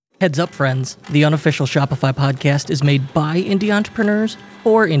Heads up, friends. The unofficial Shopify podcast is made by indie entrepreneurs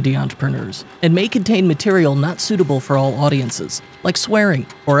for indie entrepreneurs and may contain material not suitable for all audiences, like swearing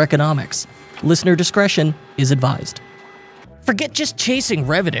or economics. Listener discretion is advised. Forget just chasing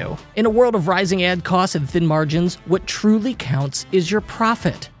revenue. In a world of rising ad costs and thin margins, what truly counts is your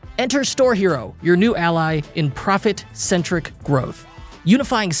profit. Enter Store Hero, your new ally in profit-centric growth.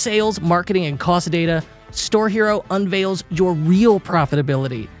 Unifying sales, marketing, and cost data, Store Hero unveils your real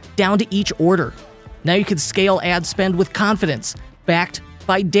profitability down to each order. Now you can scale ad spend with confidence, backed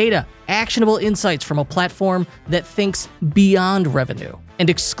by data, actionable insights from a platform that thinks beyond revenue. And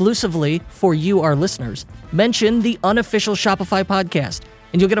exclusively for you, our listeners, mention the unofficial Shopify podcast,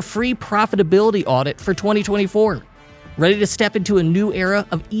 and you'll get a free profitability audit for 2024. Ready to step into a new era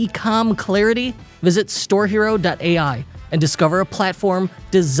of e-com clarity? Visit storehero.ai and discover a platform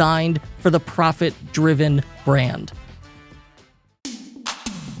designed for the profit-driven brand.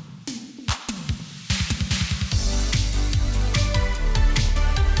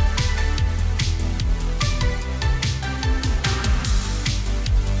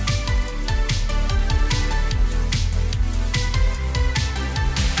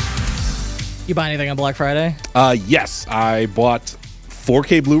 You buy anything on Black Friday? Yes, I bought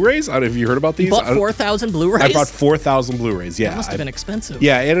 4K Blu-rays. I don't know if you heard about these. You bought 4,000 Blu-rays? I bought 4,000 Blu-rays, yeah. That must have been expensive.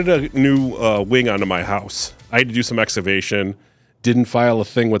 Yeah, I added a new wing onto my house. I had to do some excavation. Didn't file a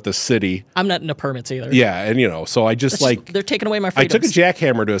thing with the city. I'm not into permits either. Yeah, and so I just they're taking away my freedoms. I took a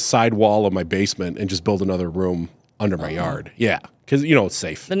jackhammer to a side wall of my basement and just built another room under my yard. Yeah, because, it's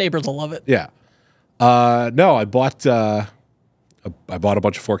safe. The neighbors will love it. Yeah. No, I bought a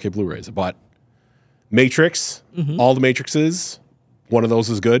bunch of 4K Blu-rays. I bought Matrix, all the Matrixes. One of those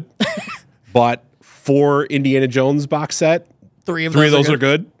is good. Bought 4 Indiana Jones box set. 3 of those are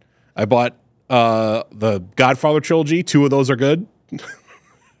good. I bought the Godfather trilogy. 2 of those are good.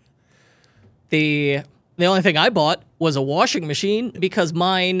 The only thing I bought was a washing machine because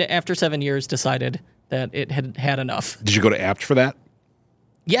mine, after 7 years, decided that it had had enough. Did you go to Apt for that?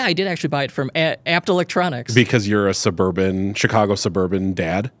 Yeah, I did actually buy it from Apt Electronics. Because you're a Chicago suburban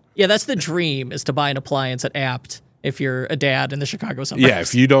dad? Yeah, that's the dream, is to buy an appliance at Apt if you're a dad in the Chicago suburbs. Yeah,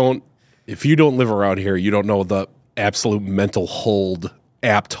 if you don't live around here, you don't know the absolute mental hold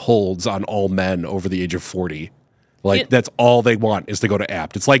Apt holds on all men over the age of 40. That's all they want is to go to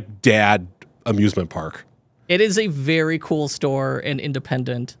Apt. It's like dad amusement park. It is a very cool store and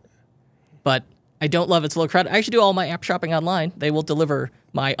independent, but I don't love its low crowd. I actually do all my Apt shopping online. They will deliver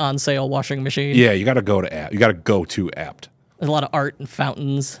my on-sale washing machine. Yeah, you got to go to Apt. You got to go to Apt. There's a lot of art and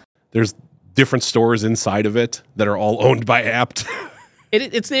fountains. There's different stores inside of it that are all owned by Apt.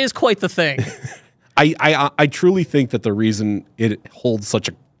 It is quite the thing. I truly think that the reason it holds such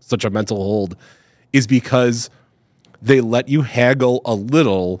a mental hold is because they let you haggle a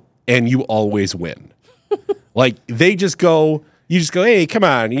little and you always win. They just go, hey, come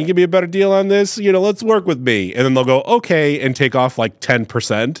on, you give me a better deal on this? Let's work with me. And then they'll go, okay, and take off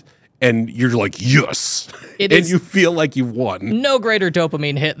 10%. And you're like, yes. And you feel like you've won. No greater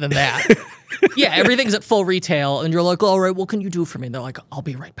dopamine hit than that. Yeah, everything's at full retail. And you're like, all right, what can you do for me? And they're like, I'll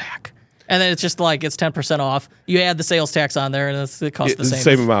be right back. And then it's just it's 10% off. You add the sales tax on there, and it costs the same.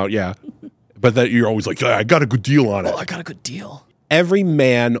 Same amount, yeah. But that you're always like, I got a good deal on it. Oh, I got a good deal. Every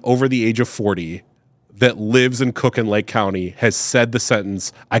man over the age of 40 that lives in Cook and Lake County has said the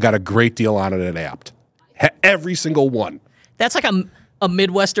sentence, I got a great deal on it at Apt. Every single one. That's like a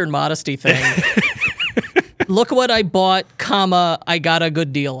Midwestern modesty thing. Look what I bought, I got a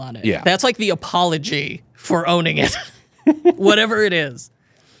good deal on it. Yeah. That's like the apology for owning it. Whatever it is.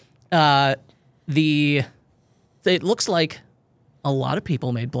 It looks like a lot of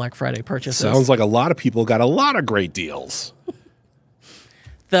people made Black Friday purchases. Sounds like a lot of people got a lot of great deals.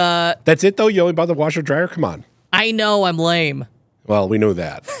 The That's it, though? You only bought the washer dryer? Come on. I know I'm lame. Well, we know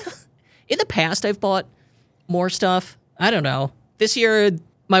that. In the past, I've bought more stuff. I don't know. This year,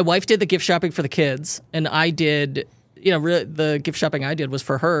 my wife did the gift shopping for the kids, and I did, really, the gift shopping I did was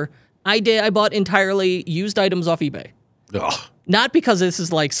for her. I bought entirely used items off eBay. Ugh. Not because this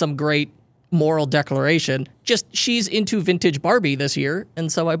is like some great moral declaration, just she's into vintage Barbie this year,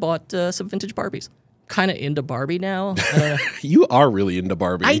 and so I bought some vintage Barbies. Kind of into Barbie now. You are really into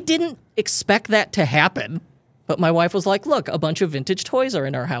Barbie. I didn't expect that to happen, but my wife was like, look, a bunch of vintage toys are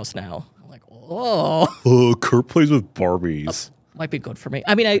in our house now. I'm like, oh. Kurt plays with Barbies. Might be good for me.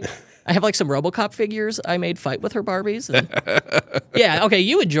 I mean, I have like some RoboCop figures I made fight with her Barbies. And yeah, okay,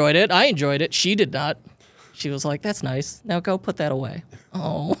 you enjoyed it. I enjoyed it. She did not. She was like, that's nice. Now go put that away.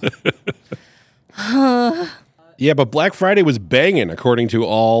 Oh. Yeah, but Black Friday was banging according to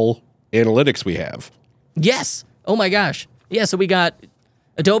all analytics we have. Yes. Oh my gosh. Yeah, so we got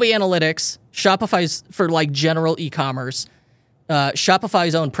Adobe Analytics, Shopify's for like general e-commerce,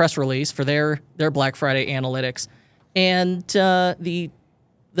 Shopify's own press release for their Black Friday analytics, and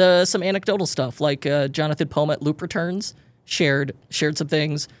some anecdotal stuff like Jonathan Poma at Loop Returns shared some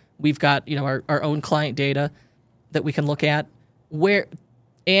things. We've got our own client data that we can look at,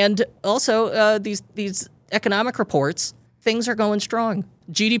 and also these economic reports. Things are going strong.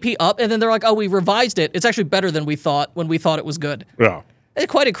 GDP up, and then they're like, oh, we revised it. It's actually better than we thought when we thought it was good. Yeah. It's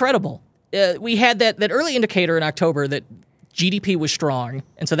quite incredible. We had that early indicator in October that GDP was strong,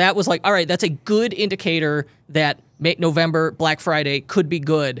 and so that was like, all right, that's a good indicator that November, Black Friday, could be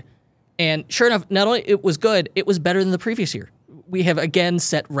good. And sure enough, not only it was good, it was better than the previous year. We have, again,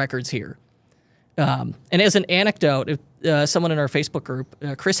 set records here. And as an anecdote, someone in our Facebook group,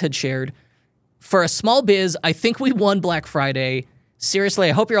 Chris, had shared, for a small biz, I think we won Black Friday. Seriously,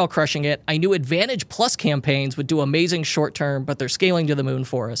 I hope you're all crushing it. I knew Advantage Plus campaigns would do amazing short term, but they're scaling to the moon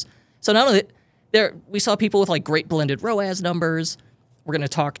for us. So not only we saw people with like great blended ROAS numbers. We're going to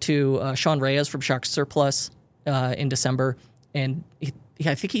talk to Sean Reyes from Shock Surplus in December, and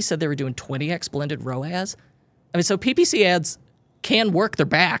I think he said they were doing 20x blended ROAS. I mean, so PPC ads can work. They're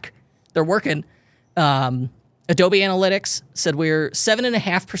back. They're working. Adobe Analytics said we're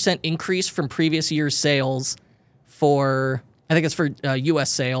 7.5% increase from previous year's sales for, I think it's for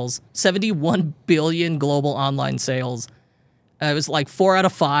U.S. sales, 71 billion global online sales. It was like 4 out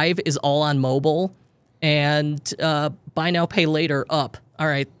of 5 is all on mobile, and buy now, pay later up. All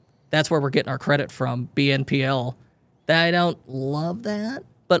right, that's where we're getting our credit from, BNPL. I don't love that,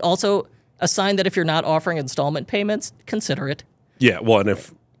 but also a sign that if you're not offering installment payments, consider it. Yeah, well, and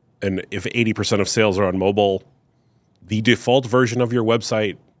if 80% of sales are on mobile, the default version of your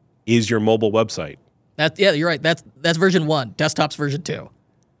website is your mobile website. Yeah, you're right. That's version 1. Desktop's version 2.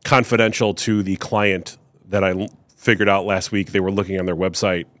 Confidential to the client that I figured out last week, they were looking on their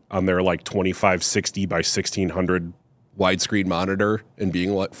website on their like 2560 by 1600 widescreen monitor and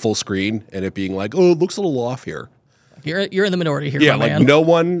being like full screen, and it being like, oh, it looks a little off here. You're in the minority here, yeah, my like man. No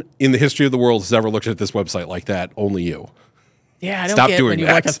one in the history of the world has ever looked at this website like that. Only you. Yeah, I don't Stop get doing when you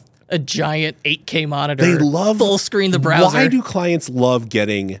that. like a giant 8K monitor. They love full screen the browser. Why do clients love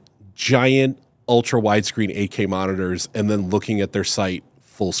getting giant ultra widescreen 8K monitors and then looking at their site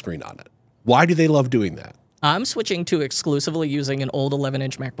full screen on it? Why do they love doing that? I'm switching to exclusively using an old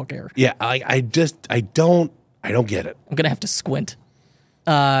 11-inch MacBook Air. Yeah, I don't get it. I'm gonna have to squint.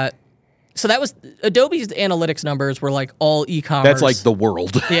 So that was Adobe's analytics numbers were like all e-commerce. That's like the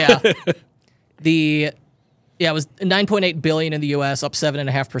world. Yeah. It was 9.8 billion in the US, up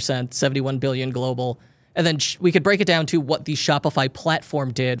 7.5%, 71 billion global. And then we could break it down to what the Shopify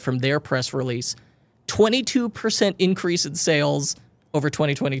platform did from their press release. 22% increase in sales over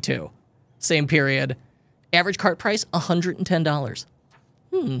 2022. Same period. Average cart price, $110.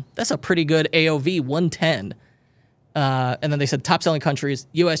 That's a pretty good AOV, 110. And then they said top selling countries,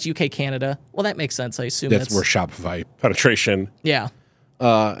 US, UK, Canada. Well, that makes sense. I assume that's where Shopify penetration. Yeah.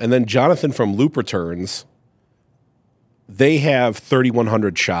 And then Jonathan from Loop Returns, they have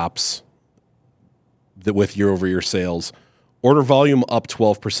 3,100 shops with year-over-year sales. Order volume up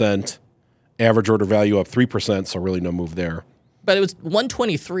 12%. Average order value up 3%, so really no move there. But it was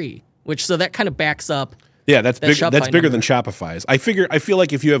 123, so that kind of backs up. Yeah, that's big. That's bigger number. than Shopify's. I feel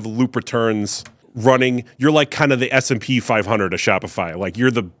like if you have Loop Returns running, you're like kind of the S&P 500 of Shopify. Like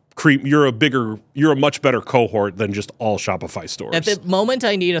you're a much better cohort than just all Shopify stores. At the moment,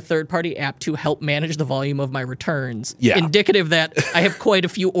 I need a third-party app to help manage the volume of my returns. Yeah. Indicative that I have quite a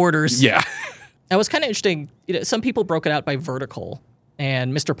few orders. Yeah. That was kind of interesting. Some people broke it out by vertical,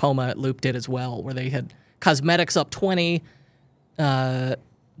 and Mr. Poma at Loop did as well, where they had cosmetics up 20,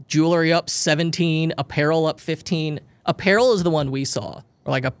 jewelry up 17, apparel up 15. Apparel is the one we saw.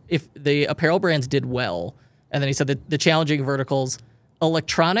 If the apparel brands did well, and then he said that the challenging verticals,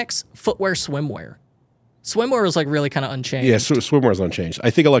 electronics, footwear, swimwear. Swimwear was like really kind of unchanged. Yeah, swimwear is unchanged. I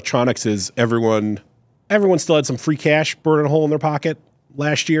think electronics is everyone still had some free cash burning a hole in their pocket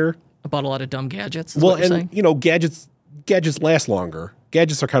last year. I bought a lot of dumb gadgets. Well, and gadgets last longer.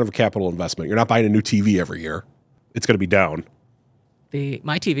 Gadgets are kind of a capital investment. You're not buying a new TV every year. It's going to be down.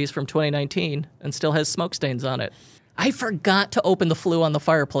 My TV is from 2019 and still has smoke stains on it. I forgot to open the flue on the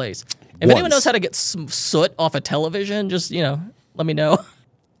fireplace. If anyone knows how to get soot off a television, just, let me know.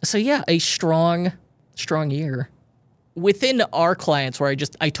 So yeah, a strong year. Within our clients, where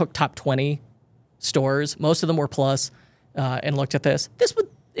I took top 20 stores, most of them were plus, and looked at this.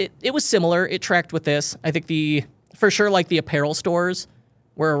 It was similar. It tracked with this. I think for sure, like the apparel stores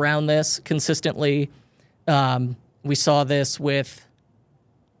were around this consistently. We saw this with,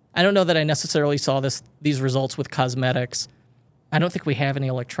 I don't know that I necessarily saw these results with cosmetics. I don't think we have any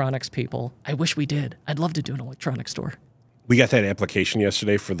electronics people. I wish we did. I'd love to do an electronics store. We got that application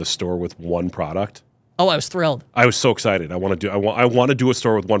yesterday for the store with one product. Oh, I was thrilled. I was so excited. I want to do a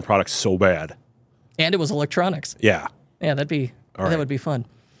store with one product so bad. And it was electronics. Yeah. Yeah, that would be fun.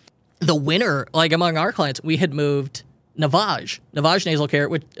 The winner, like among our clients, we had moved Navage nasal care,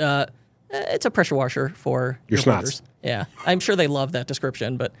 which it's a pressure washer for your snots. Borders. Yeah, I'm sure they love that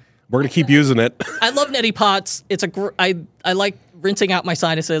description, but we're gonna keep using it. I love neti pots. It's I like rinsing out my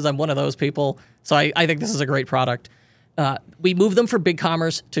sinuses. I'm one of those people, so I think this is a great product. We moved them from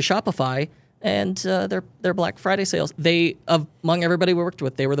BigCommerce to Shopify, and their Black Friday sales. Among everybody we worked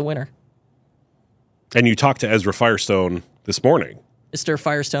with, they were the winner. And you talked to Ezra Firestone this morning. Mr.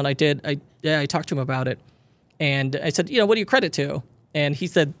 Firestone, I did. I talked to him about it, and I said, what do you credit to? And he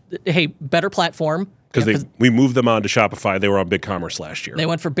said, hey, better platform. Because we moved them on to Shopify. They were on BigCommerce last year. They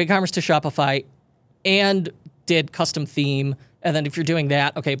went from BigCommerce to Shopify and did custom theme. And then if you're doing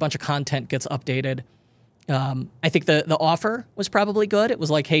that, okay, a bunch of content gets updated. I think the offer was probably good. It was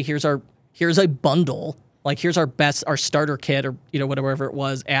like, hey, here's a bundle. Like, here's our starter kit or, whatever it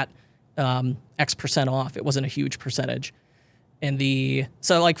was at X% off. It wasn't a huge percentage. And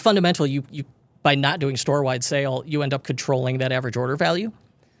so like fundamentally, you by not doing store-wide sale, you end up controlling that average order value.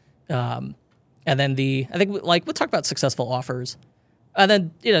 And then I think we'll talk about successful offers. And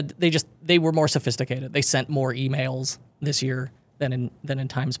then, they were more sophisticated. They sent more emails this year than in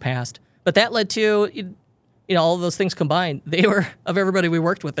times past. But that led to, all of those things combined. They were, of everybody we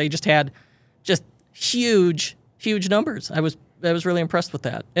worked with, they just had just huge, huge numbers. I was really impressed with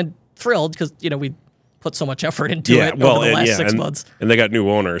that and thrilled because, we put so much effort into it over the last 6 months. And they got new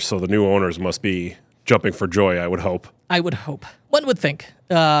owners, so the new owners must be jumping for joy, I would hope. One would think.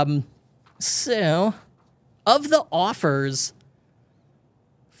 So, of the offers,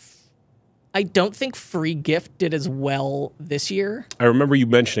 I don't think free gift did as well this year. I remember you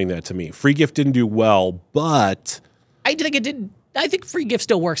mentioning that to me. Free gift didn't do well, but I think it did. I think free gift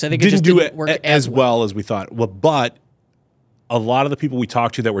still works. I think didn't didn't work as well as we thought. Well, but a lot of the people we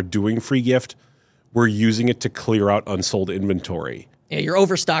talked to that were doing free gift were using it to clear out unsold inventory. Yeah, you're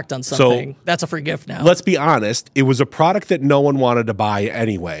overstocked on something. So, that's a free gift now. Let's be honest. It was a product that no one wanted to buy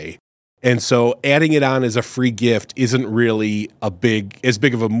anyway. And so adding it on as a free gift isn't really as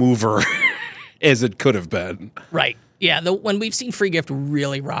big of a mover as it could have been. Right. Yeah. When we've seen free gift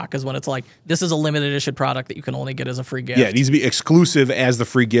really rock is when it's like, this is a limited edition product that you can only get as a free gift. Yeah, it needs to be exclusive as the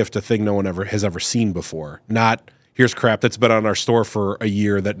free gift, a thing no one has ever seen before. Not, here's crap that's been on our store for a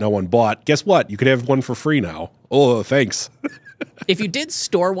year that no one bought. Guess what? You could have one for free now. Oh, thanks. If you did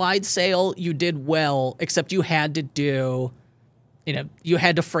store-wide sale, you did well, except you had to do... you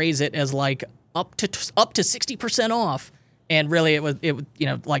had to phrase it as like up to 60% off, and really it was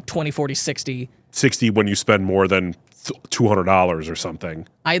like 20, 40, 60. 60 when you spend more than $200 or something.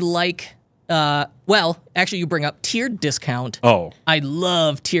 I like. Actually, you bring up tiered discount. Oh, I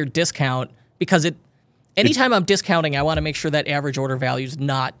love tiered discount because anytime I'm discounting, I want to make sure that average order value is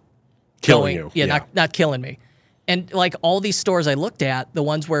not killing you. Yeah, not killing me. And like all these stores I looked at, the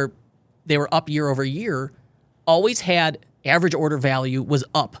ones where they were up year over year, always had. Average order value was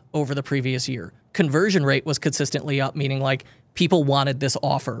up over the previous year. Conversion rate was consistently up, meaning like people wanted this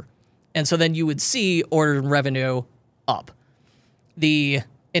offer. And so then you would see order and revenue up.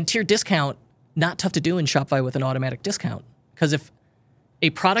 And tier discount, not tough to do in Shopify with an automatic discount. Because if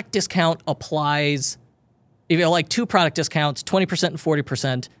a product discount applies, if you have like 2 product discounts, 20% and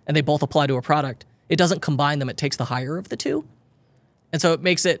 40%, and they both apply to a product, it doesn't combine them. It takes the higher of the two. And so it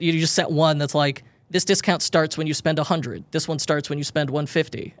makes it, you just set one that's like, this discount starts when you spend 100. This one starts when you spend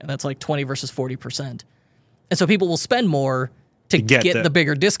 150, and that's like 20 versus 40%. And so people will spend more to get the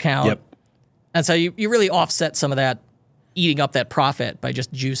bigger discount. Yep. And so you really offset some of that, eating up that profit by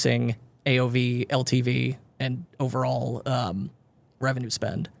just juicing AOV, LTV, and overall revenue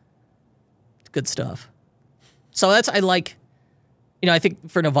spend. Good stuff. So I like, I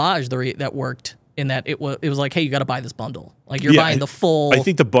think for Navage that worked. In that it was like, hey, you got to buy this bundle. Like you're buying the full. I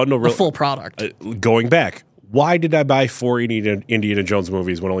think the bundle, the full product. Going back, why did I buy 4 Indiana Jones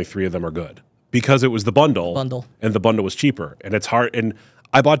movies when only 3 of them are good? Because it was the bundle, and the bundle was cheaper, and it's hard. And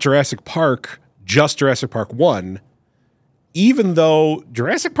I bought Jurassic Park, just Jurassic Park 1, even though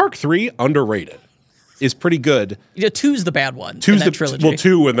Jurassic Park 3 underrated, is pretty good. 2's the bad one. 2's the trilogy. Well,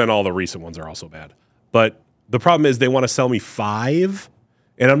 2 and then all the recent ones are also bad. But the problem is they want to sell me 5.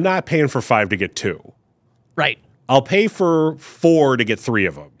 And I'm not paying for 5 to get 2. Right. I'll pay for 4 to get 3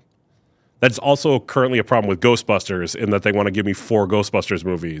 of them. That's also currently a problem with Ghostbusters in that they want to give me 4 Ghostbusters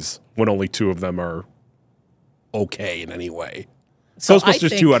movies when only 2 of them are okay in any way. So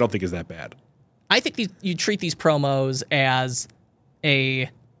Ghostbusters 2 I don't think is that bad. I think you treat these promos as a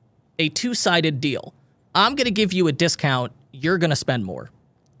two-sided deal. I'm going to give you a discount. You're going to spend more.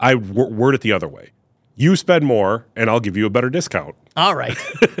 I word it the other way. You spend more, and I'll give you a better discount. All right.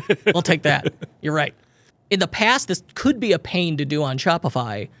 We'll take that. You're right. In the past, this could be a pain to do on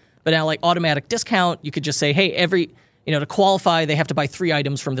Shopify, but now like automatic discount, you could just say, hey, to qualify, they have to buy 3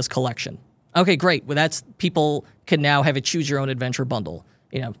 items from this collection. Okay, great. Well, people can now have a choose your own adventure bundle.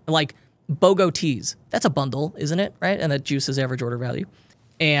 Like BOGO teas. That's a bundle, isn't it? Right? And that juices average order value.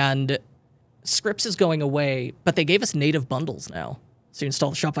 And Scripts is going away, but they gave us native bundles now. So you install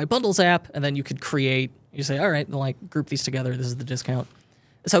the Shopify Bundles app, and then you could you say, all right, group these together. This is the discount.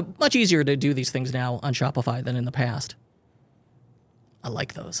 So much easier to do these things now on Shopify than in the past. I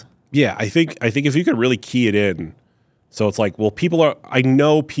like those. Yeah, I think if you could really key it in, so it's like, well, I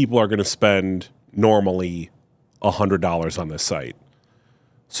know people are going to spend normally $100 on this site.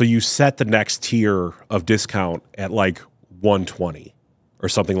 So you set the next tier of discount at like $120 or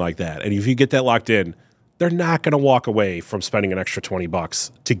something like that. And if you get that locked in, they're not going to walk away from spending an extra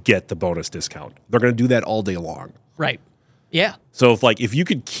 $20 to get the bonus discount. They're going to do that all day long. Right. Yeah. So if you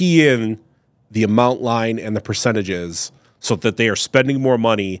could key in the amount line and the percentages so that they are spending more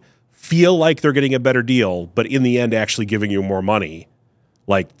money, feel like they're getting a better deal, but in the end actually giving you more money,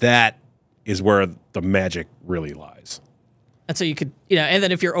 like that is where the magic really lies. And so you could, and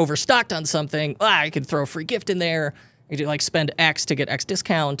then if you're overstocked on something, you could throw a free gift in there. You could like spend X to get X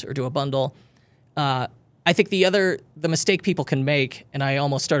discount or do a bundle. I think the mistake people can make, and I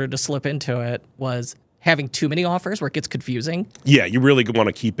almost started to slip into it, was having too many offers where it gets confusing. Yeah, you really want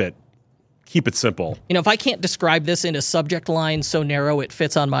to keep it simple. If I can't describe this in a subject line so narrow it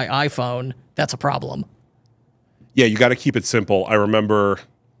fits on my iPhone, that's a problem. Yeah, you got to keep it simple. I remember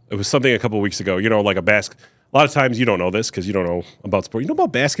it was something a couple of weeks ago, like a lot of times you don't know this because you don't know about sport. You know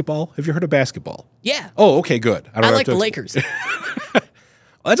about basketball? Have you heard of basketball? Yeah. Oh, okay, good. I like the Lakers.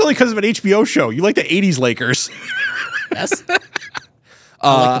 That's only because of an HBO show. You like the 80s Lakers. Yes.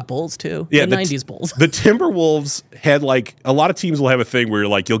 I like the Bulls, too. Yeah, the 90s Bulls. The Timberwolves had, a lot of teams will have a thing where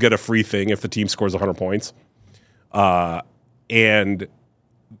you'll get a free thing if the team scores 100 points. And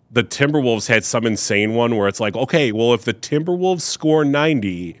the Timberwolves had some insane one where it's like, okay, well, if the Timberwolves score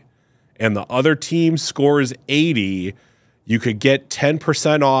 90 and the other team scores 80, you could get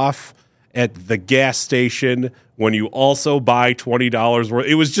 10% off at the gas station when you also buy $20 worth.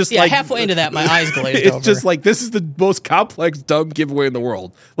 It was just halfway into that, my eyes glazed over. It's just like, this is the most complex, dumb giveaway in the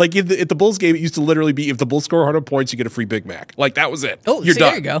world. Like, at the Bulls game, it used to literally be, if the Bulls score 100 points, you get a free Big Mac. Like, that was it. Oh, you're done.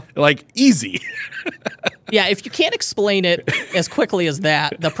 There you go. Like, easy. Yeah, if you can't explain it as quickly as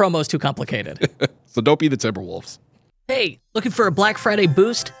that, the promo's too complicated. So don't be the Timberwolves. Hey, looking for a Black Friday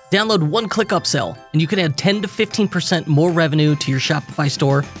boost? Download One Click Upsell, and you can add 10 to 15% more revenue to your Shopify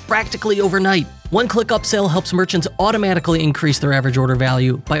store practically overnight. One Click Upsell helps merchants automatically increase their average order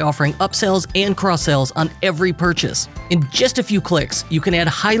value by offering upsells and cross-sells on every purchase. In just a few clicks, you can add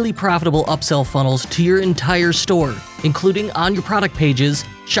highly profitable upsell funnels to your entire store, including on your product pages,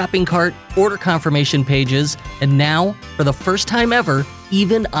 shopping cart, order confirmation pages, and now, for the first time ever,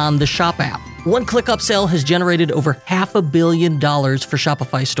 even on the Shop app. One Click Upsell has generated over $500 million for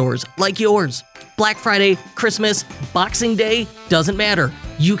Shopify stores like yours. Black Friday, Christmas, Boxing Day, doesn't matter.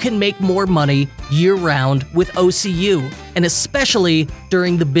 You can make more money year-round with OCU, and especially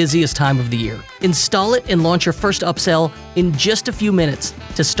during the busiest time of the year. Install it and launch your first upsell in just a few minutes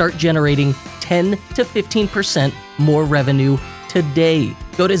to start generating 10 to 15% more revenue today.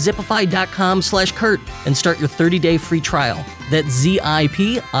 Go to zipify.com/Kurt and start your 30-day free trial. That's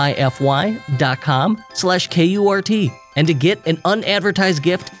zipify.com/KURT. And to get an unadvertised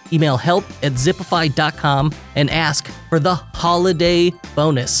gift, email help@zipify.com and ask for the holiday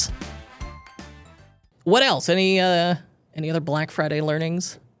bonus. What else? Any other Black Friday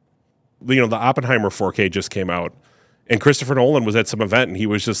learnings? The Oppenheimer 4K just came out, and Christopher Nolan was at some event, and he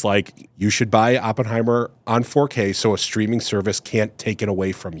was just like, you should buy Oppenheimer on 4K so a streaming service can't take it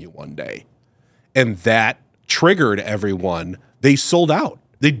away from you one day. And that triggered everyone. They sold out.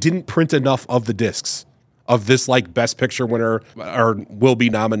 They didn't print enough of the discs of this Best Picture winner or will be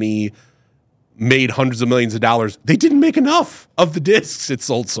nominee, made hundreds of millions of dollars. They didn't make enough of the discs. It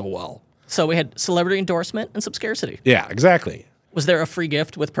sold so well. So we had celebrity endorsement and some scarcity. Yeah, exactly. Was there a free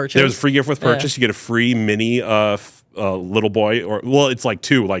gift with purchase? There was a free gift with purchase. You get a free mini little boy, it's like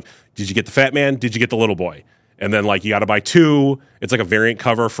two. Like, did you get the fat man? Did you get the little boy? And then you got to buy two. It's like a variant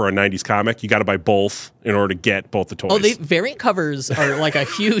cover for a 90s comic. You got to buy both in order to get both the toys. Oh, the variant covers are a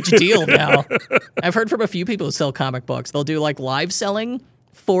huge deal now. I've heard from a few people who sell comic books. They'll do live selling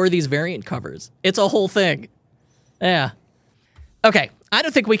for these variant covers. It's a whole thing. Yeah. Okay. I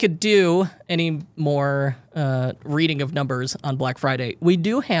don't think we could do any more reading of numbers on Black Friday. We've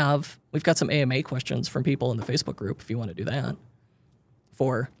got some AMA questions from people in the Facebook group if you want to do that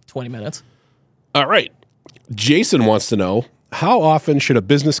for 20 minutes. All right. Jason wants to know, how often should a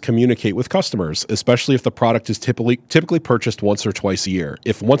business communicate with customers, especially if the product is typically purchased once or twice a year?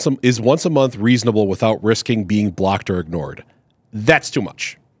 Is once a month reasonable without risking being blocked or ignored? That's too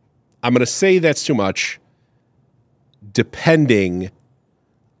much. I'm going to say that's too much, depending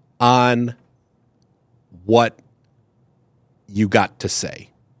on what you got to say.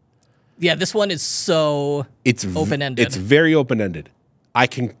 Yeah, this one is so open-ended. It's very open-ended. I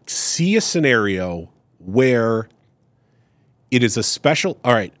can see a scenario where it is a special...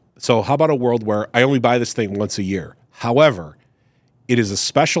 All right, so how about a world where I only buy this thing once a year? However, it is a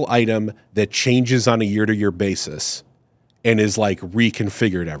special item that changes on a year-to-year basis and is like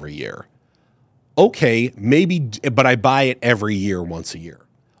reconfigured every year. Okay, maybe, but I buy it every year, once a year.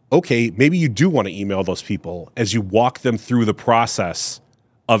 Okay, maybe you do want to email those people as you walk them through the process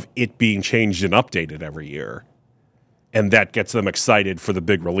of it being changed and updated every year. And that gets them excited for the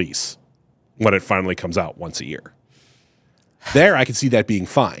big release when it finally comes out once a year. There, I can see that being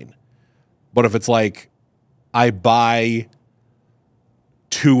fine. But if it's like, I buy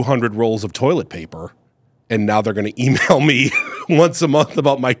 200 rolls of toilet paper, and now they're going to email me once a month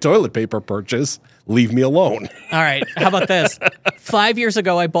about my toilet paper purchase, leave me alone. All right, how about this? 5 years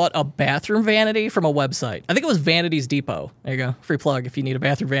ago, I bought a bathroom vanity from a website. I think it was Vanity's Depot. There you go. Free plug if you need a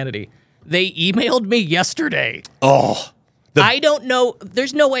bathroom vanity. They emailed me yesterday. Oh. I don't know.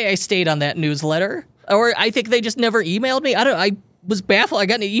 There's no way I stayed on that newsletter. Or I think they just never emailed me. I was baffled. I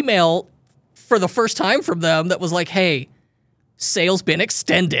got an email for the first time from them that was like, hey, sale's been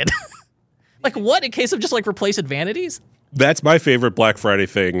extended. Like what? In case of just like replacing vanities? That's my favorite Black Friday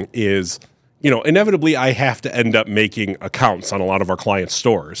thing is, inevitably I have to end up making accounts on a lot of our clients'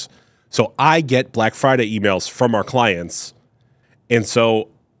 stores. So I get Black Friday emails from our clients. And so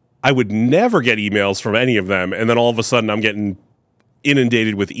I would never get emails from any of them. And then all of a sudden I'm getting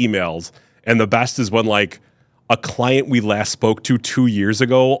inundated with emails. And the best is when like a client we last spoke to 2 years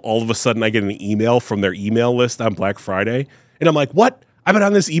ago, all of a sudden I get an email from their email list on Black Friday. And I'm like, what? I've been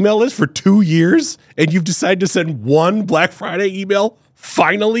on this email list for 2 years and you've decided to send one Black Friday email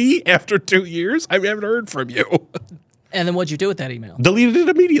finally after 2 years? I haven't heard from you. And then what'd you do with that email? Deleted it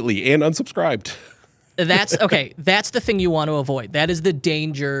immediately and unsubscribed. That's okay. That's the thing you want to avoid. That is the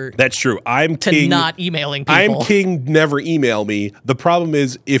danger. That's true. I'm to king. Not emailing people. I'm king. Never email me. The problem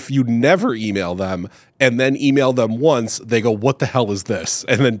is if you never email them and then email them once, they go, "What the hell is this?"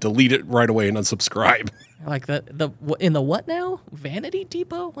 and then delete it right away and unsubscribe. Like the in the what now? Vanity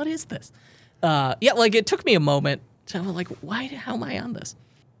Depot? What is this? Yeah, like it took me a moment. So I'm like, why? How am I on this?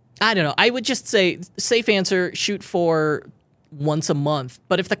 I don't know. I would just say safe answer. Shoot for once a month.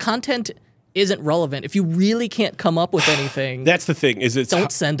 But if the content isn't relevant, if you really can't come up with anything, that's the thing.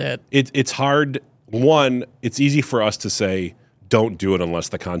 Don't send it. It's hard. One, it's easy for us to say don't do it unless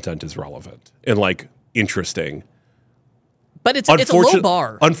the content is relevant and like interesting. But it's a low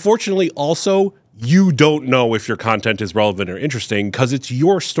bar. Unfortunately, also you don't know if your content is relevant or interesting because it's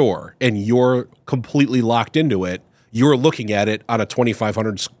your store and you're completely locked into it. You're looking at it on a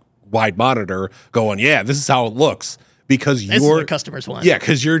 2500 wide monitor, going, "Yeah, this is how it looks." Because this is what customers want. Yeah,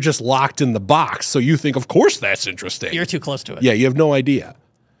 because you're just locked in the box. So you think, of course, that's interesting. You're too close to it. Yeah, you have no idea.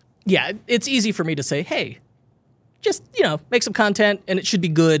 Yeah, it's easy for me to say, hey, just, make some content and it should be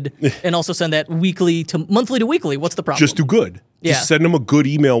good. And also send that monthly to weekly. What's the problem? Just do good. Yeah. Just send them a good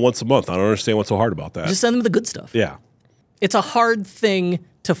email once a month. I don't understand what's so hard about that. Just send them the good stuff. Yeah. It's a hard thing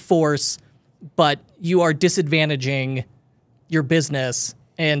to force, but you are disadvantaging your business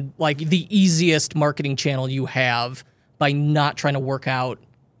and like the easiest marketing channel you have by not trying to work out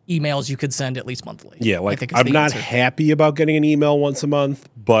emails you could send at least monthly. Yeah, like I'm not happy about getting an email once a month,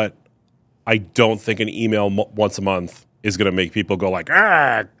 but I don't think an email once a month is going to make people go like, get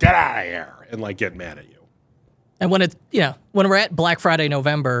out of here, and like get mad at you. And when it's, when we're at Black Friday,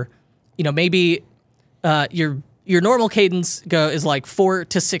 November, maybe your normal cadence is like 4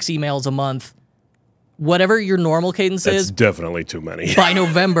 to 6 emails a month. Whatever your normal cadence That's is. Definitely too many. By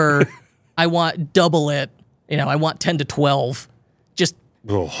November, I want double it. I want 10 to 12. Just,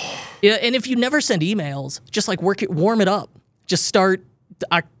 and if you never send emails, just like warm it up. Just start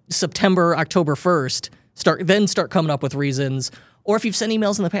September, October 1st. Start coming up with reasons. Or if you've sent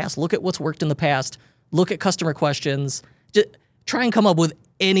emails in the past, look at what's worked in the past. Look at customer questions. Just try and come up with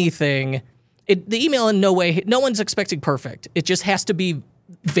anything. The email in no one's expecting perfect. It just has to be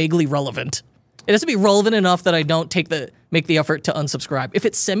vaguely relevant. It has to be relevant enough that I don't make the effort to unsubscribe. If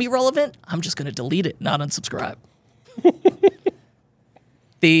it's semi-relevant, I'm just going to delete it, not unsubscribe.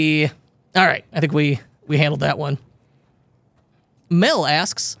 All right, I think we handled that one. Mel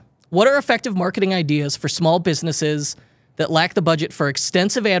asks, what are effective marketing ideas for small businesses that lack the budget for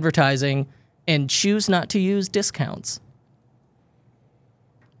extensive advertising and choose not to use discounts?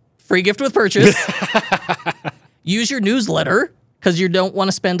 Free gift with purchase. Use your newsletter because you don't want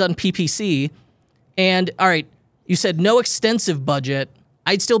to spend on PPC. And, all right, you said no extensive budget.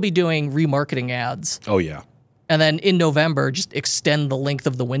 I'd still be doing remarketing ads. Oh, yeah. And then in November, just extend the length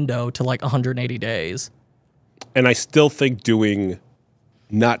of the window to like 180 days. And I still think doing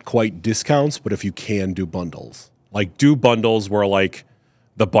not quite discounts, but if you can do bundles. Like do bundles where like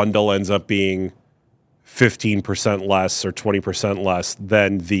the bundle ends up being 15% less or 20% less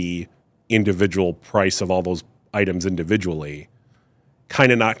than the individual price of all those items individually.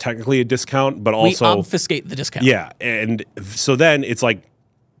 Kind of not technically a discount, but also... We obfuscate the discount. Yeah, and so then it's like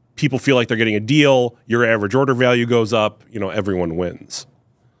people feel like they're getting a deal, your average order value goes up, everyone wins.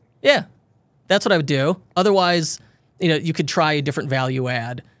 Yeah, that's what I would do. Otherwise, you could try a different value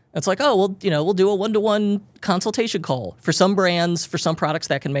add. It's like, oh, well, we'll do a one-to-one consultation call. For some brands, for some products,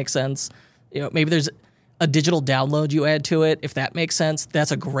 that can make sense. Maybe there's a digital download you add to it. If that makes sense,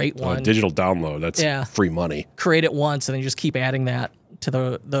 that's a great one. A digital download, that's free money. Create it once, and then you just keep adding that to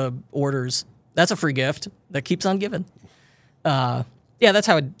the orders. That's a free gift that keeps on giving. That's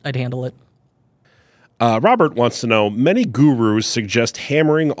how I'd handle it. Robert wants to know, many gurus suggest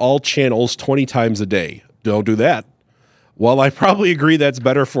hammering all channels 20 times a day. Don't do that. While I probably agree that's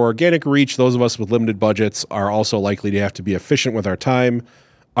better for organic reach, those of us with limited budgets are also likely to have to be efficient with our time.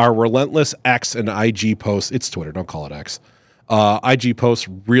 Our relentless X and IG posts, it's Twitter, don't call it X, IG posts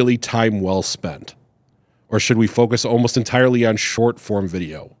really time well spent? Or should we focus almost entirely on short form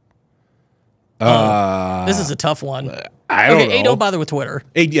video? This is a tough one. I don't know. A, don't bother with Twitter.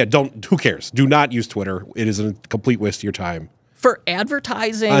 Who cares? Do not use Twitter. It is a complete waste of your time. For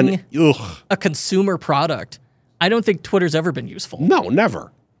advertising a consumer product, I don't think Twitter's ever been useful. No,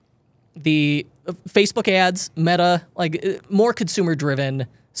 never. The Facebook ads, Meta, like more consumer-driven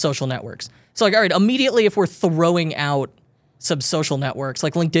social networks. So, all right, immediately if we're throwing out some social networks,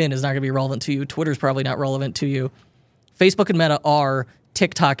 like LinkedIn is not going to be relevant to you, Twitter's probably not relevant to you. Facebook and Meta are,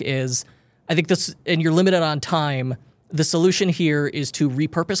 TikTok is. I think this, and you're limited on time. The solution here is to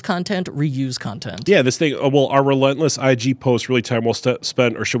repurpose content, reuse content. Yeah, this thing, our relentless IG posts really time well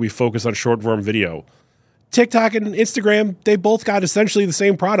spent, or should we focus on short form video? TikTok and Instagram, they both got essentially the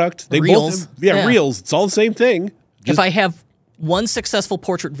same product. Reels. Reels. It's all the same thing. If I have one successful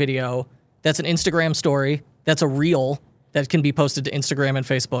portrait video, that's an Instagram story, that's a reel that can be posted to Instagram and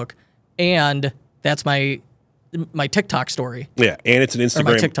Facebook, and that's my TikTok story. Yeah, and it's an Instagram.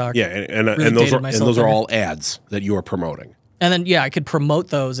 Or my TikTok. Yeah, and those are all ads that you are promoting. And then, I could promote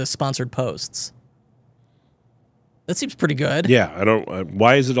those as sponsored posts. That seems pretty good. Yeah, I don't.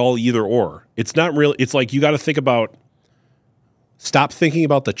 Why is it all either or? It's not really. It's like you got to think about. Stop thinking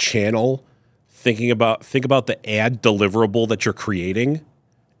about the channel. Think about the ad deliverable that you're creating,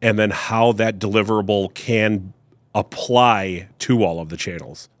 and then how that deliverable can apply to all of the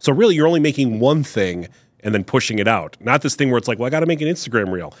channels. So really, you're only making one thing and then pushing it out. Not this thing where it's like, well, I got to make an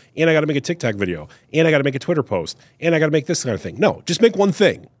Instagram reel, and I got to make a TikTok video, and I got to make a Twitter post, and I got to make this kind of thing. No, just make one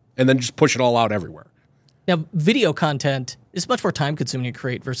thing and then just push it all out everywhere. Now, video content is much more time-consuming to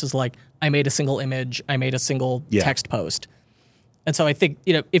create versus like I made a single image, I made a single text post. And so I think,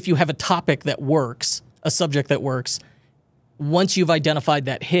 if you have a topic that works, a subject that works, once you've identified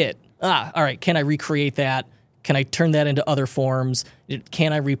that hit, all right, can I recreate that? Can I turn that into other forms?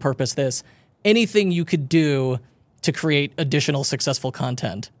 Can I repurpose this? Anything you could do to create additional successful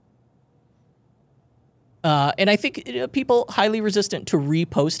content. And I think people highly resistant to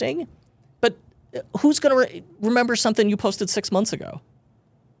reposting, but who's going to remember something you posted 6 months ago?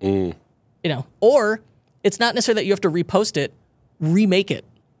 Or it's not necessarily that you have to repost it, remake it.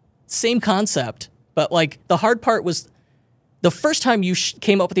 Same concept, but like the hard part was the first time you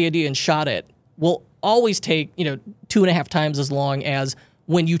came up with the idea and shot it will always take, 2.5 times as long as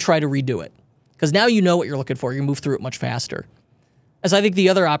when you try to redo it. Because now you know what you're looking for. You move through it much faster. As I think the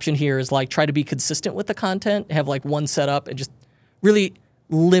other option here is like try to be consistent with the content, have like one setup, and just really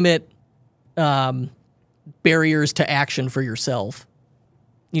limit barriers to action for yourself.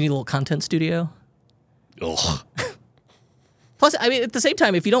 You need a little content studio. Ugh. Plus, at the same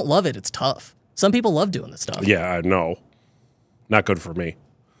time, if you don't love it, it's tough. Some people love doing this stuff. Yeah, I know. Not good for me.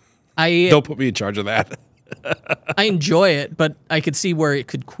 Don't put me in charge of that. I enjoy it, but I could see where it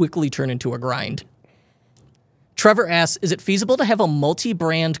could quickly turn into a grind. Trevor asks, is it feasible to have a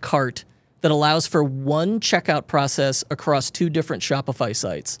multi-brand cart that allows for one checkout process across 2 different Shopify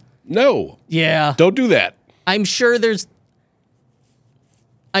sites? No. Yeah. Don't do that. I'm sure there's...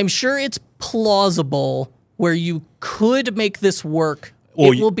 I'm sure it's plausible where you could make this work.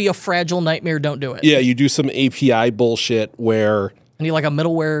 Well, it will be a fragile nightmare. Don't do it. Yeah, you do some API bullshit where I need like a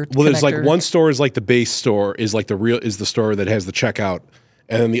middleware. Well, there's connector. like one store is like the base store is like the store that has the checkout,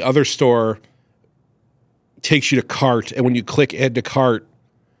 and then the other store takes you to cart, and when you click add to cart,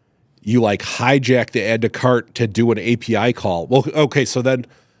 you like hijack the add to cart to do an API call. Well, okay, so then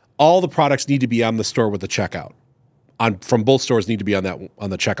all the products need to be on the store with the checkout. From both stores need to be on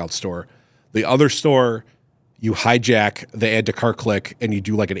the checkout store. The other store, you hijack the add to cart click and you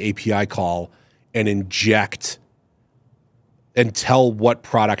do like an API call and inject and tell what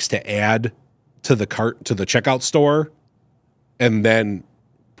products to add to the cart to the checkout store, and then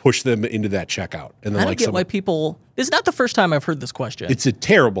push them into that checkout. And then I don't get why people. This is not the first time I've heard this question. It's a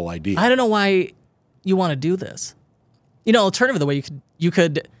terrible idea. I don't know why you want to do this. You know, alternative the way you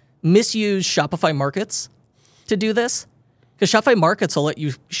could misuse Shopify Markets to do this, because Shopify Markets will let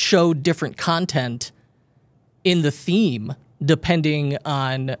you show different content in the theme depending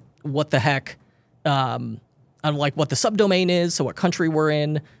on what the heck, on like what the subdomain is, so what country we're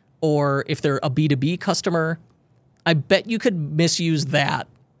in, or if they're a B2B customer. I bet you could misuse that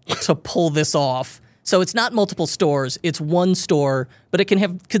to pull this off. So it's not multiple stores, it's one store, but it can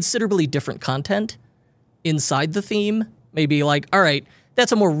have considerably different content inside the theme. Maybe like, all right,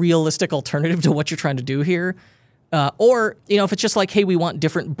 that's a more realistic alternative to what you're trying to do here. Or, you know, if it's just like, hey, we want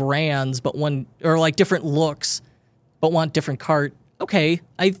different brands, but or like different looks, but want different cart. Okay,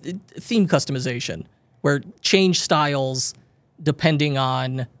 theme customization, where change styles depending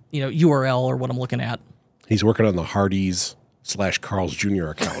on, you know, URL or what I'm looking at. He's working on the Hardee's / Carl's Jr.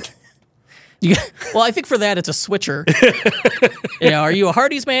 account. Well, I think for that, it's a switcher. Are you a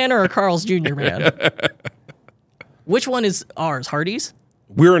Hardee's man or a Carl's Jr. man? Which one is ours? Hardee's?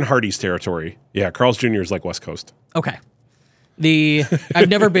 We're in Hardee's territory. Yeah, Carl's Jr. is like West Coast. Okay. I've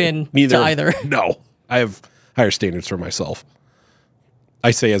never been to either. No, I have higher standards for myself.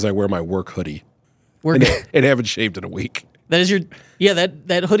 I say as I wear my work hoodie and haven't shaved in a week. That is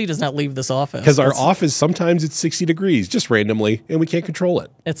that hoodie does not leave this office. Because our office, sometimes it's 60 degrees, just randomly, and we can't control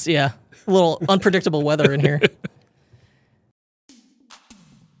it. It's, a little unpredictable weather in here.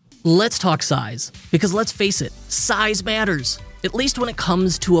 Let's talk size, because let's face it, size matters, at least when it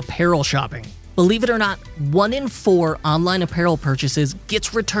comes to apparel shopping. Believe it or not, 1 in 4 online apparel purchases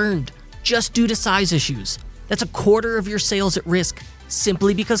gets returned just due to size issues. That's a quarter of your sales at risk,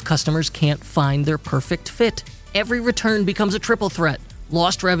 simply because customers can't find their perfect fit. Every return becomes a triple threat: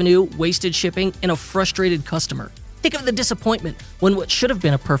 lost revenue, wasted shipping, and a frustrated customer. Think of the disappointment when what should have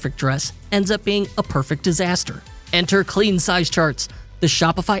been a perfect dress ends up being a perfect disaster. Enter Clean Size Charts, the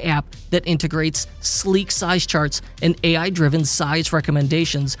Shopify app that integrates sleek size charts and AI-driven size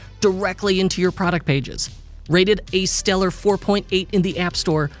recommendations directly into your product pages. Rated a stellar 4.8 in the App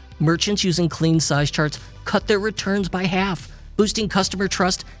Store, merchants using Clean Size Charts cut their returns by half, boosting customer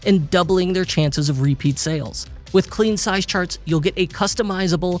trust and doubling their chances of repeat sales. With Clean Size Charts, you'll get a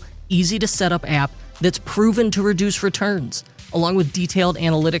customizable, easy-to-set-up app that's proven to reduce returns, along with detailed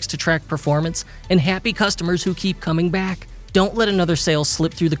analytics to track performance and happy customers who keep coming back. Don't let another sale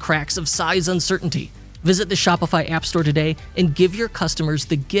slip through the cracks of size uncertainty. Visit the Shopify App Store today and give your customers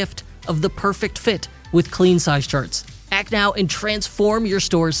the gift of the perfect fit with Clean Size Charts. Act now and transform your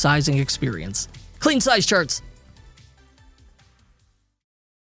store's sizing experience. Clean Size Charts.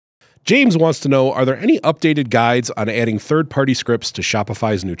 James wants to know, are there any updated guides on adding third-party scripts to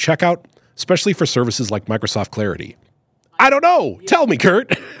Shopify's new checkout, especially for services like Microsoft Clarity? I don't know. Tell me,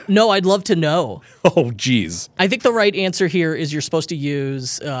 Kurt. No, I'd love to know. Oh, geez. I think the right answer here is you're supposed to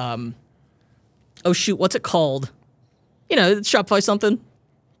use, what's it called? Shopify something.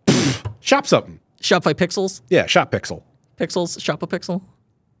 Shop something. Shopify Pixels? Yeah, Shop Pixel. Pixels? Shop a Pixel?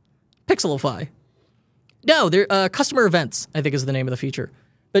 Pixelify. No, they're customer events, I think is the name of the feature.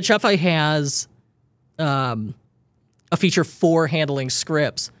 But Shopify has a feature for handling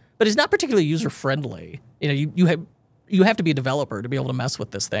scripts, but it's not particularly user-friendly. You have to be a developer to be able to mess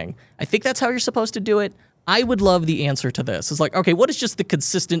with this thing. I think that's how you're supposed to do it. I would love the answer to this. It's like, okay, what is just the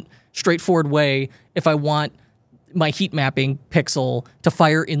consistent, straightforward way if I want my heat mapping pixel to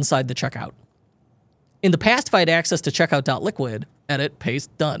fire inside the checkout? In the past, if I had access to checkout.liquid, edit,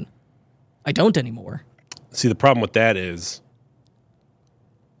 paste, done. I don't anymore. See, the problem with that is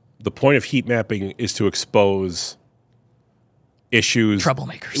the point of heat mapping is to expose issues.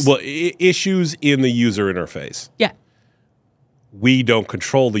 Troublemakers. Well, issues in the user interface. Yeah. We don't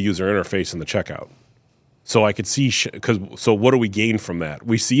control the user interface in the checkout. So I could see, so what do we gain from that?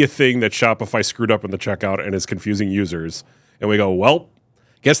 We see a thing that Shopify screwed up in the checkout and is confusing users. And we go, well,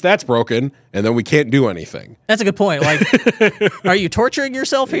 guess that's broken, and then we can't do anything. That's a good point. Like, are you torturing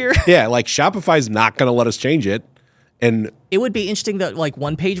yourself here? Yeah, like Shopify's not going to let us change it. And it would be interesting that like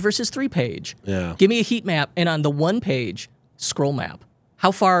 1 page versus 3 page. Yeah. Give me a heat map, and on the 1 page, scroll map.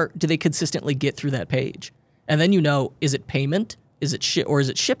 How far do they consistently get through that page? And then is it payment? Is it or is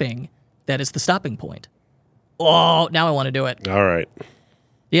it shipping? That is the stopping point. Oh, now I want to do it. All right.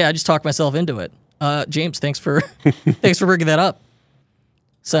 Yeah, I just talked myself into it. James, thanks for bringing that up.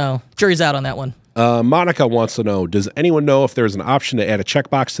 So, jury's out on that one. Monica wants to know, does anyone know if there's an option to add a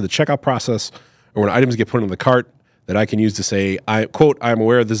checkbox to the checkout process or when items get put in the cart that I can use to say, quote, I'm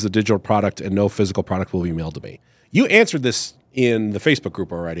aware this is a digital product and no physical product will be mailed to me? You answered this in the Facebook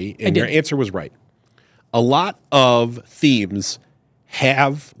group already, and your answer was right. A lot of themes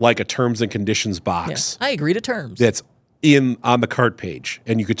have like a terms and conditions box. Yeah, I agree to terms. That's on the cart page,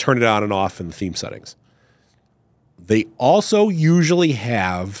 and you could turn it on and off in the theme settings. They also usually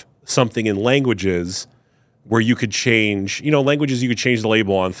have something in languages where you could change, languages you could change the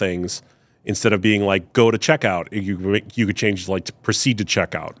label on things instead of being like go to checkout. You could change like to proceed to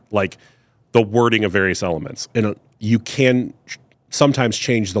checkout, like the wording of various elements. And you can sometimes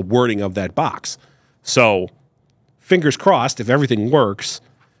change the wording of that box. So fingers crossed, if everything works,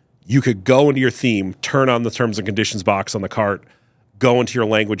 you could go into your theme, turn on the terms and conditions box on the cart, go into your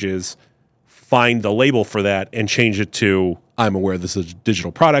languages, find the label for that, and change it to, I'm aware this is a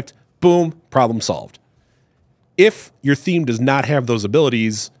digital product. Boom, problem solved. If your theme does not have those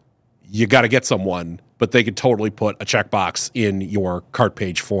abilities, you got to get someone, but they could totally put a checkbox in your cart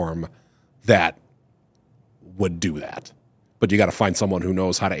page form that would do that. But you got to find someone who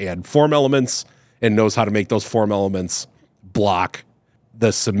knows how to add form elements and knows how to make those form elements block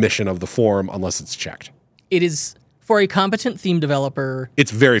the submission of the form unless it's checked. It is, for a competent theme developer,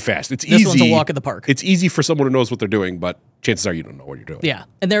 it's very fast. It's this easy. This one's a walk in the park. It's easy for someone who knows what they're doing, but chances are you don't know what you're doing. Yeah,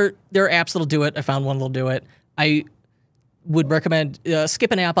 and there are apps that'll do it. I found one that'll do it. I would recommend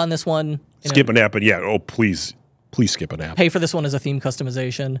skip an app on this one. Skip an app, and please skip an app. Pay for this one as a theme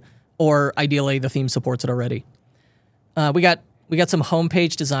customization, or ideally the theme supports it already. We got some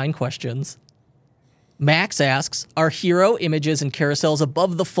homepage design questions. Max asks, are hero images and carousels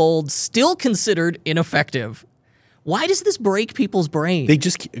above the fold still considered ineffective? Why does this break people's brain? They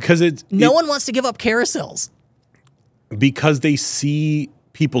just, because no one wants to give up carousels. Because they see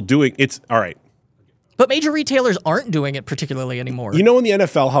people doing it's all right. But major retailers aren't doing it particularly anymore. In the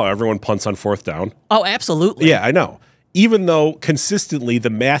NFL, how everyone punts on fourth down? Oh, absolutely. Yeah, I know. Even though consistently the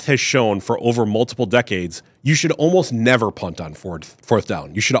math has shown for over multiple decades, you should almost never punt on fourth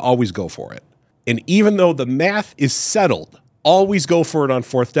down. You should always go for it. And even though the math is settled, always go for it on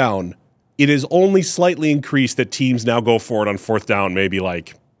fourth down, it is only slightly increased that teams now go for it on fourth down maybe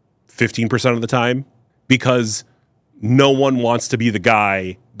like 15% of the time because no one wants to be the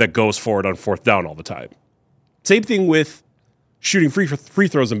guy that goes for it on fourth down all the time. Same thing with shooting free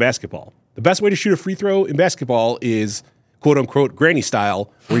throws in basketball. The best way to shoot a free throw in basketball is quote unquote granny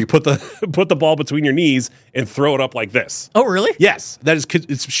style, where you put the ball between your knees and throw it up like this. Oh, really? Yes,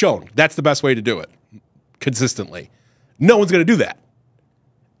 it's shown. That's the best way to do it consistently. No one's going to do that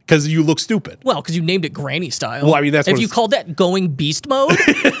because you look stupid. Well, because you named it granny style. Well, I mean, that's if you called that going beast mode,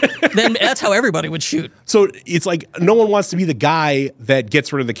 then that's how everybody would shoot. So it's like no one wants to be the guy that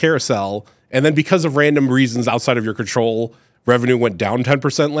gets rid of the carousel, and then because of random reasons outside of your control, revenue went down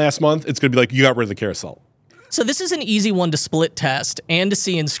 10% last month. It's going to be like you got rid of the carousel. So this is an easy one to split test and to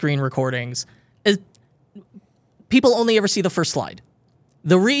see in screen recordings. People only ever see the first slide.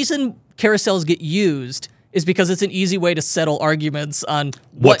 The reason carousels get used is because it's an easy way to settle arguments on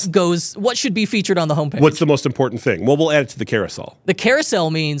what should be featured on the homepage. What's the most important thing? Well, we'll add it to the carousel. The carousel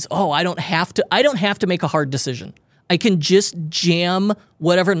means, I don't have to make a hard decision. I can just jam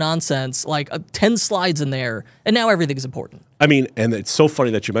whatever nonsense, like 10 slides in there, and now everything's important. I mean, and it's so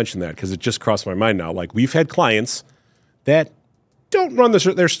funny that you mentioned that because it just crossed my mind now. Like, we've had clients that don't run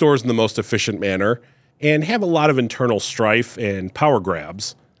their stores in the most efficient manner and have a lot of internal strife and power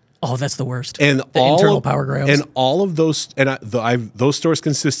grabs. Oh, that's the worst. And the internal power grabs. And all of those, those stores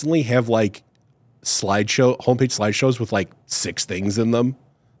consistently have like homepage slideshows with like 6 things in them,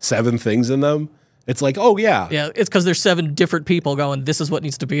 7 things in them. It's like, oh, yeah. Yeah, it's because there's 7 different people going, this is what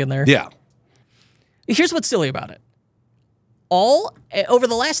needs to be in there. Yeah. Here's what's silly about it. Over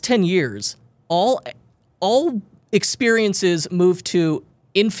the last 10 years, all experiences move to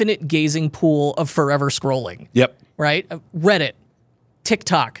infinite gazing pool of forever scrolling. Yep. Right? Reddit,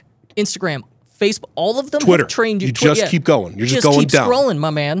 TikTok, Instagram, Facebook, all of them Twitter. Have trained you. You just keep going. You're just going keep down. Scrolling, my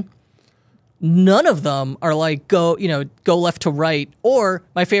man. None of them are like go left to right, or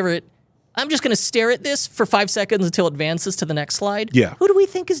my favorite, I'm just going to stare at this for 5 seconds until it advances to the next slide. Yeah. Who do we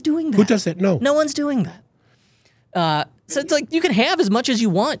think is doing that? Who does that? No. No one's doing that. So it's like you can have as much as you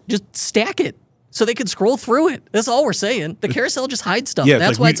want. Just stack it so they can scroll through it. That's all we're saying. The carousel just hides stuff. Yeah,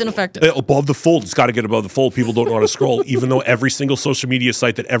 That's like why it's ineffective. Above the fold, it's got to get above the fold. People don't know how to scroll, even though every single social media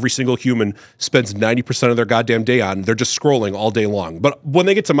site that every single human spends 90% of their goddamn day on, they're just scrolling all day long. But when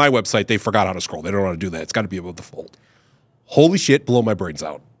they get to my website, they forgot how to scroll. They don't know how to do that. It's got to be above the fold. Holy shit, blow my brains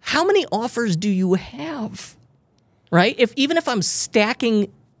out. How many offers do you have? Right? Even if I'm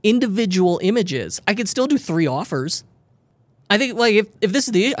stacking individual images, I could still do 3 offers. I think like if this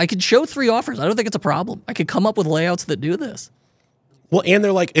is the issue, I could show 3 offers. I don't think it's a problem. I could come up with layouts that do this. Well, and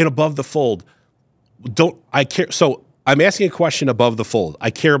they're like in above the fold. I care? So I'm asking a question above the fold.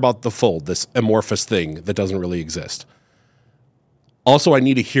 I care about the fold, this amorphous thing that doesn't really exist. Also, I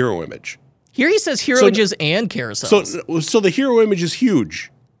need a hero image. Here he says hero images and carousels. So the hero image is huge.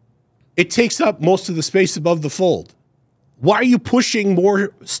 It takes up most of the space above the fold. Why are you pushing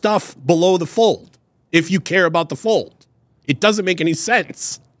more stuff below the fold if you care about the fold? It doesn't make any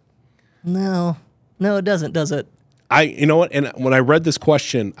sense. No, it doesn't, does it? You know what? And when I read this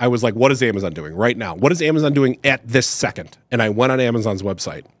question, I was like, what is Amazon doing right now? What is Amazon doing at this second? And I went on Amazon's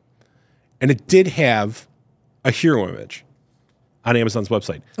website, and it did have a hero image on Amazon's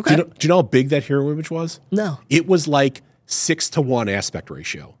website. Okay. Do you know how big that hero image was? No. It was like 6-to-1 aspect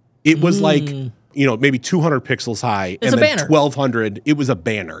ratio. It was like, maybe 200 pixels high. It's and a then banner. 1,200. It was a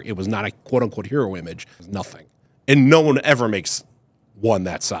banner. It was not a quote-unquote hero image. It was nothing. And no one ever makes one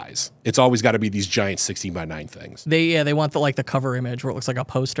that size. It's always got to be these giant 16:9 things. They want the cover image where it looks like a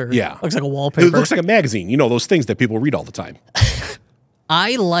poster. Yeah. Looks like a wallpaper. It looks like a magazine. You know, those things that people read all the time.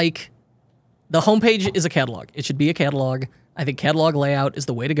 I like the homepage is a catalog. It should be a catalog. I think catalog layout is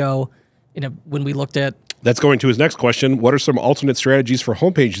the way to go. When we looked at... That's going to his next question. What are some alternate strategies for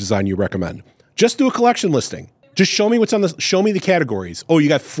homepage design you recommend? Just do a collection listing. Just show me show me the categories. Oh, you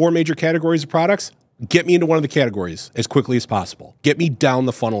got 4 major categories of products? Get me into one of the categories as quickly as possible. Get me down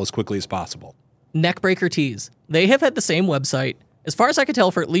the funnel as quickly as possible. Neckbreaker Tees. They have had the same website, as far as I can tell,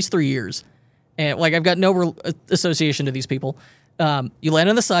 for at least 3 years. And I've got no association to these people. You land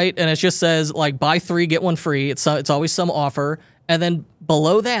on the site, and it just says, buy 3, get 1 free. It's always some offer. And then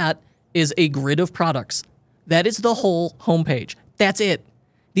below that is a grid of products. That is the whole homepage. That's it.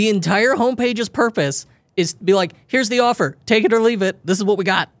 The entire homepage's purpose is to be like, here's the offer. Take it or leave it. This is what we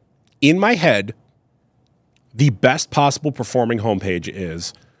got. In my head, the best possible performing homepage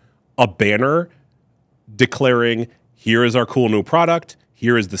is a banner declaring, here is our cool new product,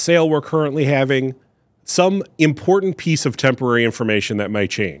 here is the sale we're currently having, some important piece of temporary information that might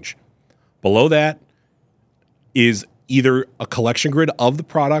change. Below that is either a collection grid of the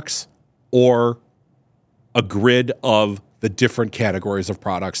products or a grid of the different categories of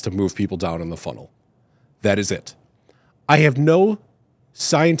products to move people down in the funnel. That is it. I have no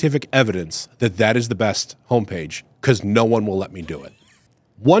scientific evidence that is the best homepage because no one will let me do it.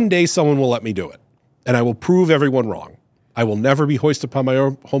 One day someone will let me do it, and I will prove everyone wrong. I will never be hoisted upon my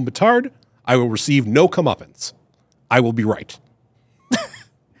own home petard. I will receive no comeuppance. I will be right.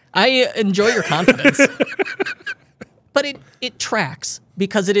 I enjoy your confidence. But it tracks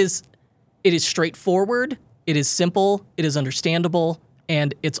because it is straightforward, it is simple, it is understandable,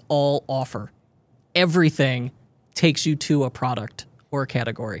 and it's all offer. Everything takes you to a product or a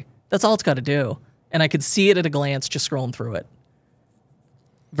category. That's all it's got to do. And I could see it at a glance just scrolling through it.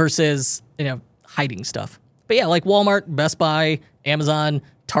 Versus, hiding stuff. But yeah, like Walmart, Best Buy, Amazon,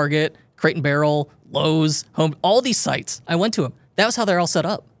 Target, Crate and Barrel, Lowe's, Home, all these sites, I went to them. That was how they're all set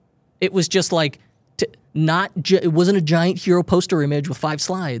up. It was just it wasn't a giant hero poster image with 5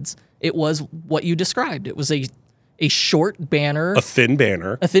 slides. It was what you described. It was a short banner. A thin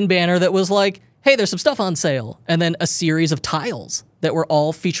banner. A thin banner that was like, hey, there's some stuff on sale. And then a series of tiles that were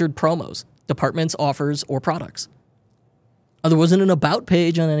all featured promos, departments, offers, or products. There wasn't an about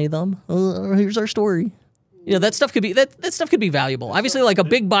page on any of them. Here's our story. That stuff could be that stuff could be valuable. Obviously, like a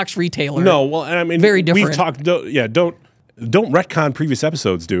big box retailer. No, well, and I mean, very different. We've talked. Don't retcon previous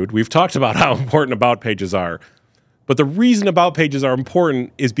episodes, dude. We've talked about how important about pages are, but the reason about pages are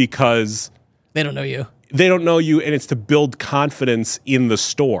important is because they don't know you. They don't know you, and it's to build confidence in the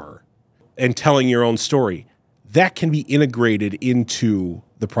store and telling your own story. That can be integrated into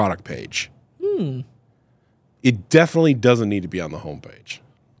the product page. It definitely doesn't need to be on the homepage.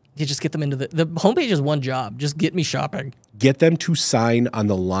 You just get them into the homepage is one job. Just get me shopping. Get them to sign on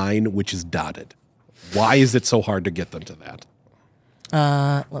the line which is dotted. Why is it so hard to get them to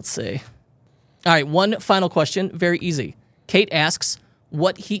that? Let's see. All right, one final question. Very easy. Kate asks,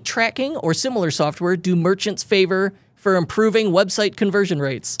 what heat tracking or similar software do merchants favor for improving website conversion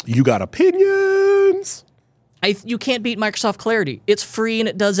rates. You got opinions. You can't beat Microsoft Clarity. It's free and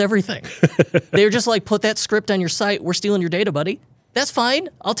it does everything. They're just like, put that script on your site. We're stealing your data, buddy. That's fine.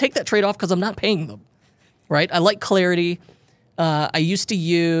 I'll take that trade-off because I'm not paying them. Right? I like Clarity. I used to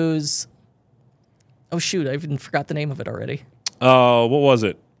use... Oh, shoot. I even forgot the name of it already. What was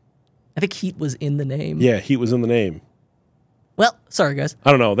it? I think Heat was in the name. Yeah, Heat was in the name. Well, sorry, guys.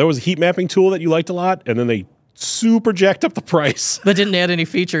 I don't know. There was a heat mapping tool that you liked a lot, and then they super jacked up the price. But didn't add any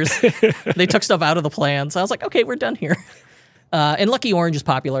features. They took stuff out of the plan. So I was like, okay, we're done here. And Lucky Orange is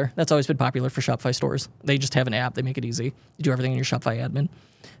popular. That's always been popular for Shopify stores. They just have an app. They make it easy. You do everything in your Shopify admin.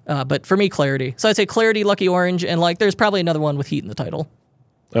 But for me, Clarity. So I'd say Clarity, Lucky Orange, and like there's probably another one with Heat in the title.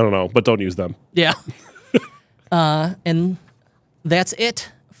 I don't know, but don't use them. Yeah. And that's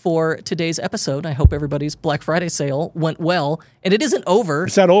it for today's episode. I hope everybody's Black Friday sale went well. And it isn't over.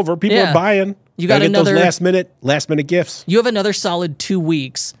 It's not over. People are buying. You got another those last minute gifts. You have another solid 2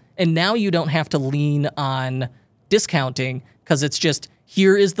 weeks, and now you don't have to lean on discounting because it's just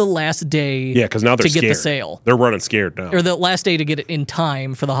here is the last day. Yeah, because now they're to scared. Get the sale. They're running scared now, or the last day to get it in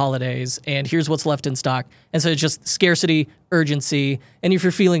time for the holidays. And here's what's left in stock. And so it's just scarcity, urgency, and if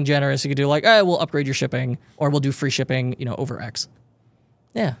you're feeling generous, you could do like, we'll upgrade your shipping, or we'll do free shipping, over X.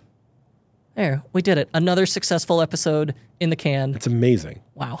 Yeah. There, we did it. Another successful episode in the can. It's amazing.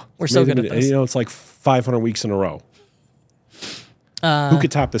 Wow. We're so good at this. It's like 500 weeks in a row. Who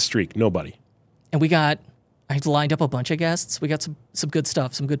could top this streak? Nobody. And I lined up a bunch of guests. We got some good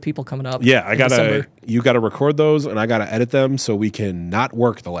stuff, some good people coming up. Yeah, you gotta record those and I gotta edit them so we can not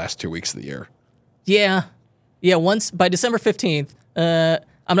work the last 2 weeks of the year. Yeah. Yeah, once by December 15th,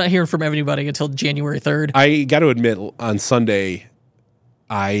 I'm not hearing from everybody until January 3rd. I got to admit, on Sunday,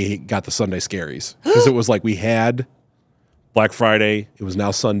 I got the Sunday scaries because it was like we had Black Friday. It was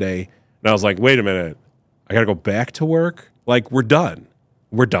now Sunday. And I was like, wait a minute. I got to go back to work. Like, we're done.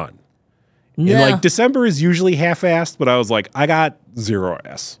 We're done. Yeah. And like December is usually half-assed, but I was like, I got 0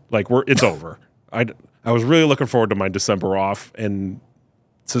 S. Like, it's over. I was really looking forward to my December off, and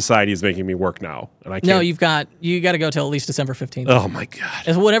society is making me work now. And I can't. No, you got to go till at least December 15th. Oh, my God.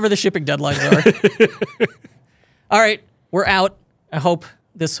 It's whatever the shipping deadlines are. All right. We're out. I hope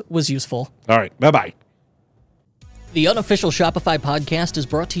this was useful. All right. Bye-bye. The unofficial Shopify podcast is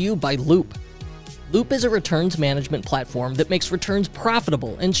brought to you by Loop. Loop is a returns management platform that makes returns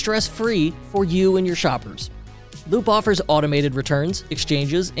profitable and stress-free for you and your shoppers. Loop offers automated returns,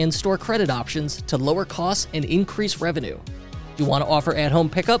 exchanges, and store credit options to lower costs and increase revenue. Do you want to offer at-home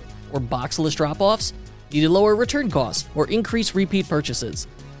pickup or boxless drop-offs? Need to lower return costs or increase repeat purchases?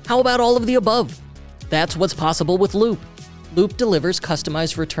 How about all of the above? That's what's possible with Loop. Loop delivers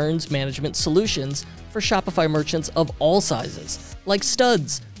customized returns management solutions for Shopify merchants of all sizes, like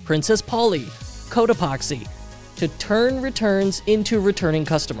Studs, Princess Polly, Code Epoxy, to turn returns into returning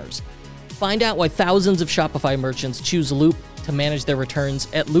customers. Find out why thousands of Shopify merchants choose Loop to manage their returns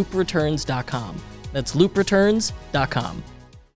at loopreturns.com. That's loopreturns.com.